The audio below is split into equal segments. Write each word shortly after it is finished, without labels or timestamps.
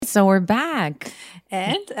so we're back.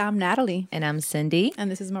 And I'm Natalie. And I'm Cindy.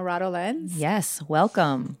 And this is Murado Lens. Yes,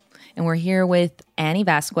 welcome. And we're here with Annie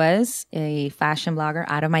Vasquez, a fashion blogger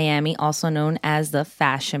out of Miami, also known as the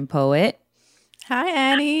Fashion Poet. Hi,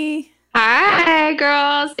 Annie. Hi,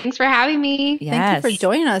 girls. Thanks for having me. Yes. Thank you for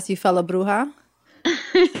joining us, you fellow bruja.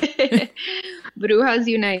 Brujas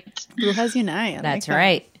unite. Brujas unite. That's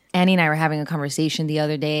right. Annie and I were having a conversation the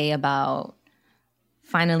other day about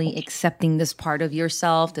finally accepting this part of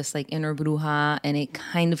yourself, this like inner bruja, and it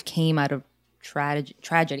kind of came out of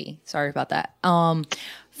tragedy. Sorry about that.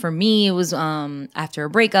 For me, it was after a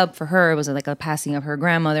breakup. For her, it was like a passing of her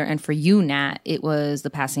grandmother, and for you, Nat, it was the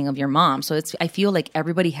passing of your mom. So I feel like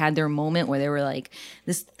everybody had their moment where they were like,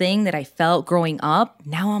 this thing that I felt growing up,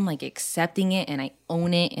 now I'm like accepting it and I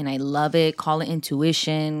own it and I love it. Call it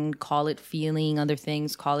intuition, call it feeling other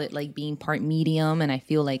things, call it like being part medium, and I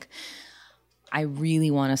feel like I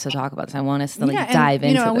really want us to talk about this. I want us to dive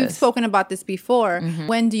into this. And we've spoken about this before. Mm-hmm.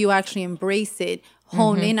 When do you actually embrace it,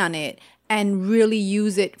 hone in on it, and really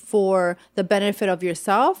use it for the benefit of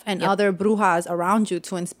yourself and other brujas around you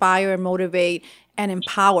to inspire, motivate, and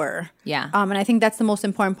empower? Yeah. And I think that's the most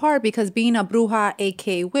important part, because being a bruja,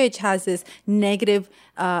 aka witch, has this negative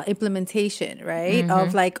implementation, right? Mm-hmm.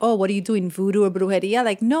 Of like, oh, what are you doing, voodoo or brujeria?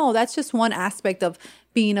 Like, no, that's just one aspect of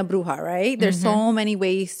being a bruja, right? There's so many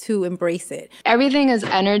ways to embrace it. Everything is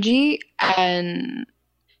energy and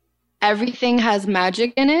everything has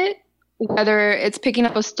magic in it. Whether it's picking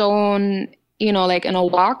up a stone, like in a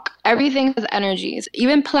walk, everything has energies,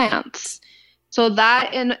 even plants. So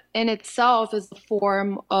that in itself is a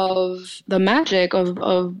form of the magic of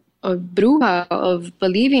bruja, of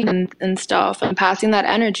believing in stuff and passing that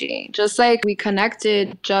energy. Just like we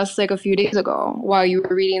connected just like a few days ago while you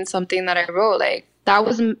were reading something that I wrote, like that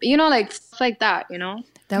was, like stuff like that,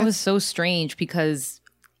 That was so strange because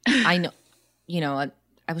I know,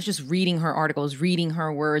 I was just reading her articles, reading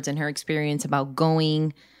her words and her experience about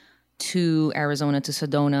going to Arizona, to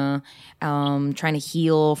Sedona, trying to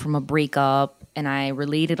heal from a breakup. And I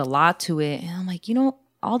related a lot to it. And I'm like,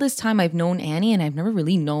 all this time I've known Annie and I've never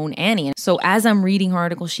really known Annie. And so as I'm reading her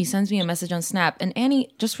article, she sends me a message on Snap. And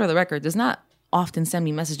Annie, just for the record, does not often send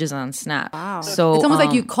me messages on Snap. Wow. So it's almost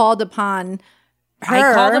like you called upon her.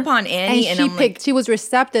 I called upon Annie and she was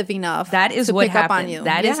receptive enough. That is to what pick happened. Up on you.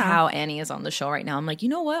 That is how Annie is on the show right now. I'm like, you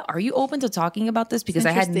know what? Are you open to talking about this? Because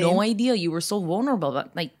I had no idea you were so vulnerable.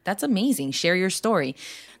 But like, that's amazing. Share your story.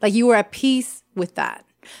 Like you were at peace with that.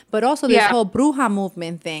 But also this whole bruja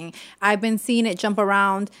movement thing, I've been seeing it jump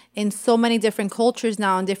around in so many different cultures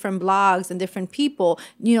now, and different blogs and different people.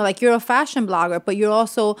 Like you're a fashion blogger, but you're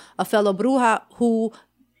also a fellow bruja who,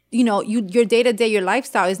 your day-to-day, your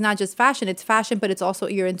lifestyle is not just fashion. It's fashion, but it's also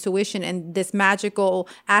your intuition and this magical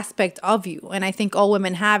aspect of you. And I think all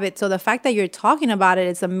women have it. So the fact that you're talking about it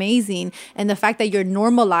is amazing. And the fact that you're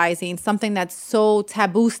normalizing something that's so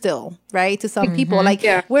taboo still, right? To some people. Like,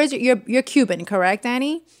 where's you're Cuban, correct,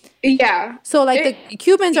 Annie? Yeah. So the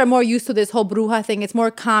Cubans are more used to this whole bruja thing. It's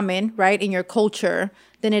more common, right, in your culture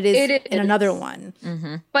than it is in another one.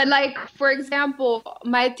 Mm-hmm. But like, for example,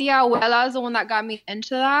 my tia abuela is the one that got me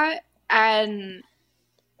into that.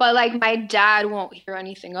 But like my dad won't hear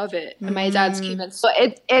anything of it. And my dad's Cuban. So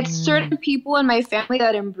it's certain people in my family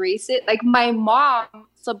that embrace it. Like my mom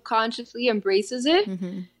subconsciously embraces it.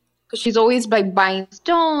 Because she's always like buying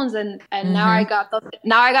stones and now I got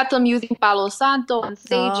them using Palo Santo and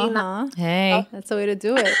saging. Hey, that's the way to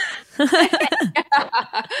do it.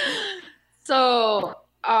 So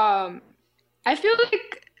I feel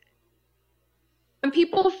like when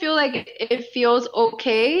people feel like it feels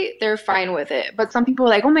okay, they're fine with it. But some people are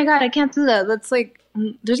like, oh my God, I can't do that. That's like,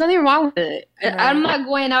 there's nothing wrong with it. Right. I'm not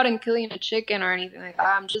going out and killing a chicken or anything like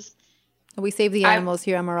that. I'm just... We save the animals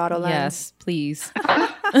here at Murado Lens. Yes, please.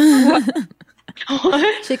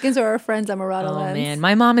 Chickens are our friends at Murado Lens. Oh man,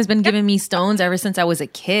 my mom has been giving me stones ever since I was a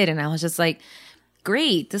kid, and I was just like,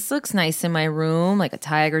 great, this looks nice in my room, like a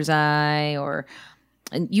tiger's eye or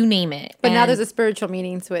you name it. But now there's a spiritual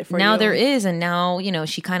meaning to it for you. Now there is. And now,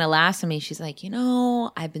 she kind of laughs at me. She's like,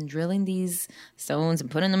 I've been drilling these stones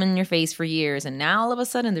and putting them in your face for years. And now all of a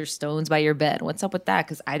sudden there's stones by your bed. What's up with that?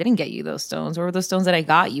 Because I didn't get you those stones. Where were those stones that I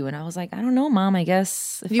got you? And I was like, I don't know, Mom. I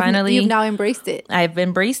guess finally. You've now embraced it. I've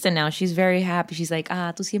embraced it now. She's very happy. She's like,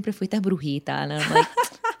 tú siempre fuiste brujita. And I'm like,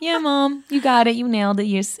 yeah, Mom, you got it. You nailed it.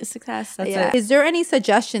 You're a success. That's it. Is there any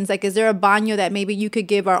suggestions? Like, is there a baño that maybe you could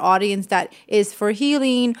give our audience that is for healing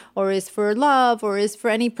or is for love or is for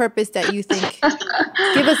any purpose that you think?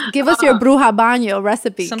 give us your bruja baño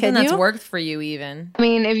recipe. Something that's worked for you even. I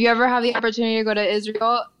mean, if you ever have the opportunity to go to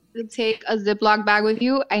Israel, to take a Ziploc bag with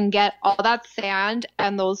you and get all that sand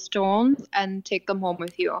and those stones and take them home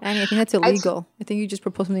with you. Annie, I think that's illegal. I think you just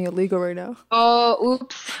proposed something illegal right now. Oh,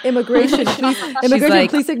 oops. Immigration, please,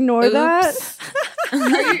 please ignore that.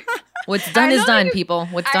 What's done is done, people.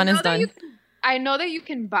 What's done is done. I know that you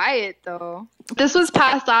can buy it though. This was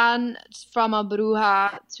passed on from a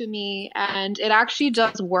bruja to me, and it actually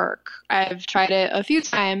does work. I've tried it a few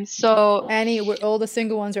times. So Annie, all the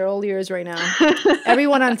single ones are all yours right now.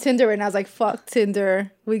 Everyone on Tinder right now is like, "Fuck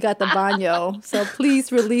Tinder, we got the baño." So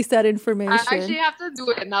please release that information. I actually have to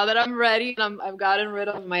do it now that I'm ready and I've gotten rid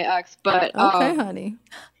of my ex. But okay, honey.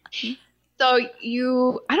 So I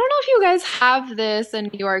don't know if you guys have this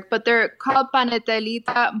in New York, but they're called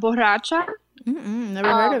panetelita borracha. Never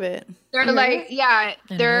heard of it. They're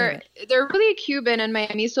they're really Cuban in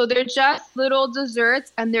Miami. So they're just little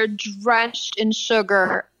desserts and they're drenched in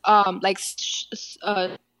sugar,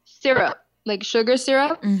 syrup, like sugar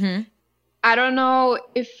syrup. Mm-hmm. I don't know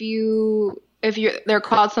if they're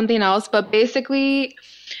called something else, but basically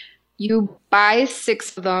you buy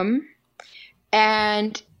 6 of them,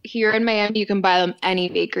 and here in Miami you can buy them any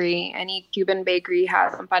bakery, any Cuban bakery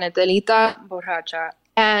has some panetelita borracha.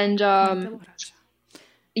 And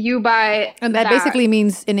you buy and that basically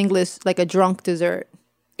means in English like a drunk dessert.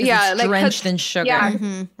 Yeah, like drenched in sugar.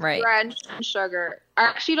 Yeah, right. Drenched in sugar. I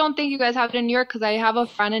actually don't think you guys have it in New York because I have a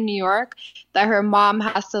friend in New York that her mom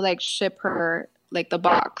has to like ship her like the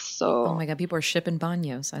box. So oh my god, people are shipping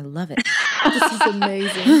baños. I love it. This is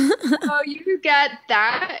amazing. So you get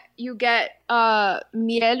that. You get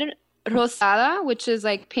miel rosada, which is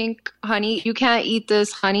like pink honey. You can't eat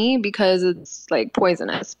this honey because it's like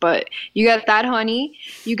poisonous, but you get that honey.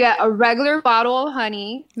 You get a regular bottle of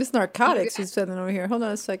honey. This narcotics she's sending over here. Hold on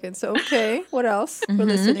a second. So okay, what else? We're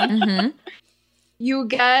listening. Mm-hmm. You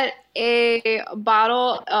get a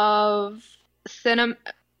bottle of cinnamon.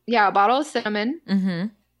 Yeah, a bottle of cinnamon. Mm-hmm.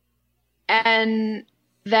 And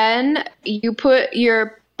then you put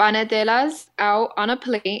your panetelas out on a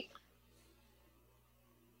plate.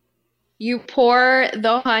 You pour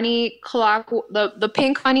the honey the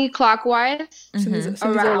pink honey clockwise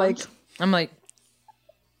around. I'm like,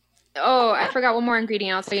 oh, I forgot one more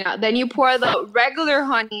ingredient. I'll tell you now. Then you pour the regular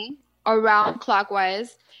honey around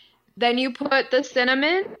clockwise. Then you put the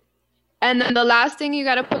cinnamon, and then the last thing you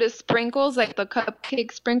gotta put is sprinkles, like the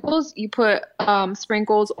cupcake sprinkles. You put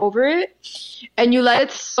sprinkles over it, and you let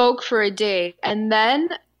it soak for a day, and then.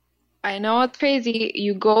 I know it's crazy.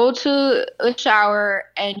 You go to the shower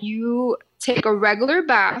and you take a regular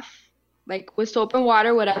bath, like with soap and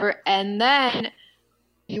water, whatever, and then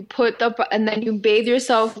you you bathe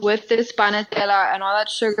yourself with this panetela and all that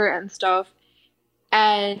sugar and stuff.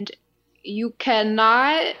 And you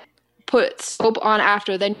cannot put soap on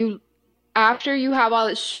after. After you have all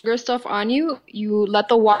this sugar stuff on you, you let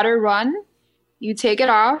the water run, you take it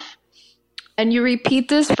off. And you repeat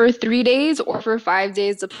this for 3 days or for 5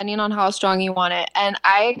 days, depending on how strong you want it. And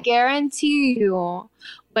I guarantee you,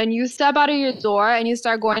 when you step out of your door and you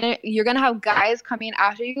start going, you're going to have guys coming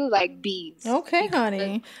after you like bees. Okay,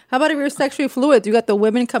 honey. How about if you're sexually fluid? You got the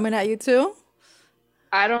women coming at you too?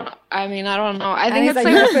 I don't know. I think it's like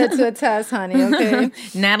you're fit to a test, honey, okay?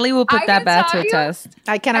 Natalie will put that back to a test.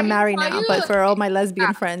 I cannot marry now, but for all my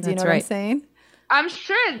lesbian friends, you know what I'm saying? I'm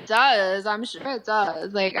sure it does.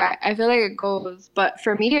 Like, I feel like it goes. But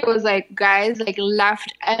for me, it was like guys like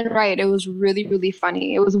left and right. It was really, really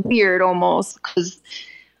funny. It was weird almost because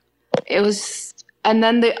it was. And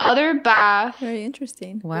then the other bath. Very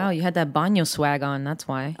interesting. Wow, you had that baño swag on. That's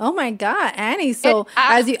why. Oh my God, Annie. So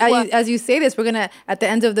as you say this, we're gonna at the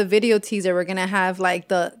end of the video teaser, we're gonna have like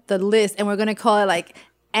the list, and we're gonna call it like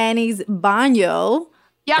Annie's baño.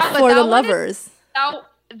 Yeah, for the lovers.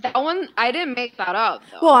 That one, I didn't make that up,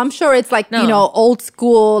 though. Well, I'm sure it's like, old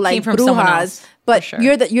school, like brujas. But sure.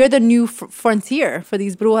 you're the new frontier for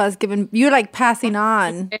these brujas. You're like passing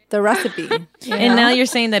on the recipe. And now you're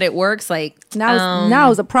saying that it works. Like now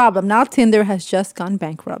is a problem. Now Tinder has just gone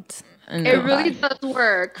bankrupt. It really does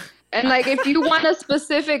work. And like if you want a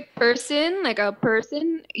specific person,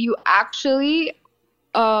 you actually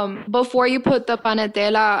before you put the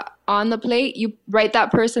panetela on the plate, you write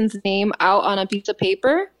that person's name out on a piece of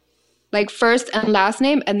paper, like first and last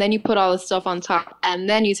name, and then you put all the stuff on top, and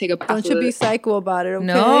then you take a bath. Don't you be psycho about it, okay?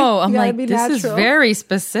 No, I'm like, this is very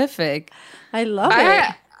specific. I love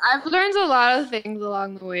it. I've learned a lot of things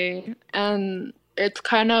along the way, and it's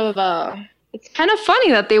kind of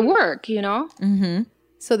funny that they work, you know? Mm-hmm.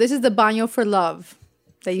 So this is the baño for love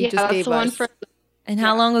that you just gave us. And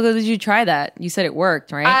how long ago did you try that? You said it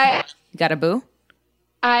worked, right? You got a boo?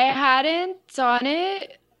 I hadn't done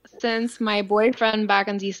it since my boyfriend back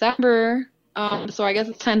in December So I guess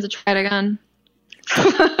it's time to try it again.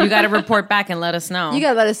 You got to report back and let us know. You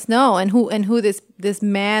gotta let us know and who this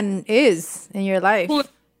man is in your life. One?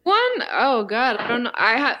 Oh God, I don't know.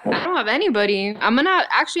 I don't have anybody. I'm gonna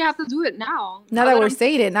actually have to do it now. Now that we're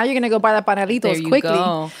saying it, now you're gonna go buy the panelitos quickly.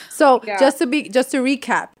 Go. So just to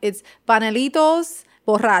recap, it's panelitos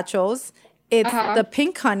borrachos. It's the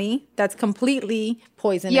pink honey that's completely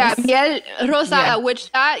poisonous. Yeah, miel rosada,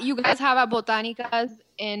 which that you guys have at Botanicas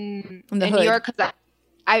in New York. Cause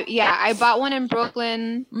I bought one in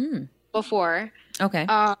Brooklyn before. Okay.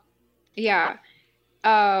 Yeah.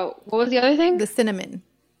 What was the other thing? The cinnamon.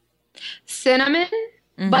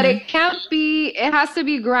 But it has to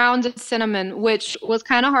be grounded cinnamon, which was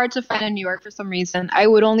kind of hard to find in New York for some reason. I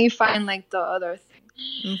would only find like the other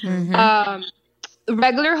thing.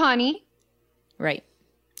 Regular honey. Right.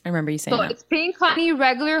 I remember you saying that. So it's pink honey,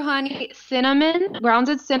 regular honey, cinnamon,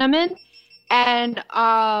 grounded cinnamon, and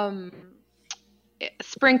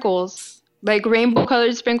sprinkles, like rainbow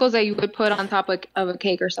colored sprinkles that you would put on top of a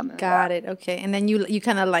cake or something. Got it. Okay. And then you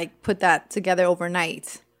kind of like put that together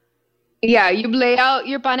overnight. Yeah, you lay out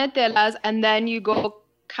your panetelas and then you go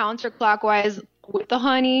counterclockwise with the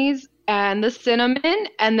honeys and the cinnamon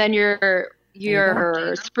and then your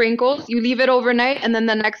sprinkles. You leave it overnight and then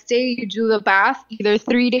the next day you do the bath either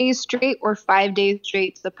 3 days straight or 5 days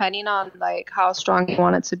straight, depending on like how strong you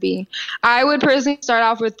want it to be. I would personally start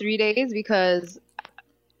off with 3 days because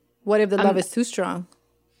what if the love is too strong?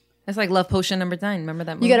 It's like Love Potion number 9. Remember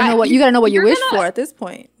that movie? You gotta know what you wish for at this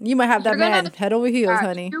point. You might have that man head over heels,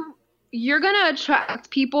 honey. You're gonna attract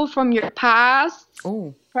people from your past,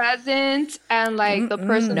 present, and like the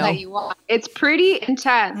person that you want. It's pretty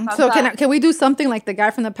intense. So can we do something like the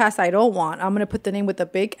guy from the past I don't want? I'm gonna put the name with a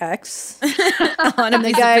big X, and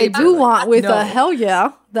the guy I do want with a hell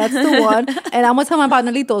yeah, that's the one. And I'm gonna tell my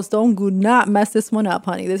panelitos, do not mess this one up,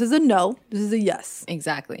 honey. This is a no. This is a yes.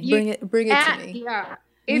 Exactly. Bring it to me. Yeah.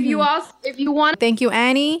 If you want. Thank you,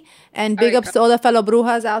 Annie, and big ups to all the fellow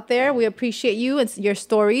brujas out there. We appreciate you and your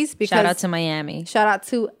stories. Shout out to Miami. Shout out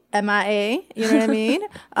to MIA. You know what I mean?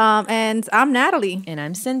 And I'm Natalie. And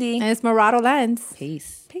I'm Cindy. And it's Morado Lens.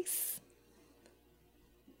 Peace. Peace.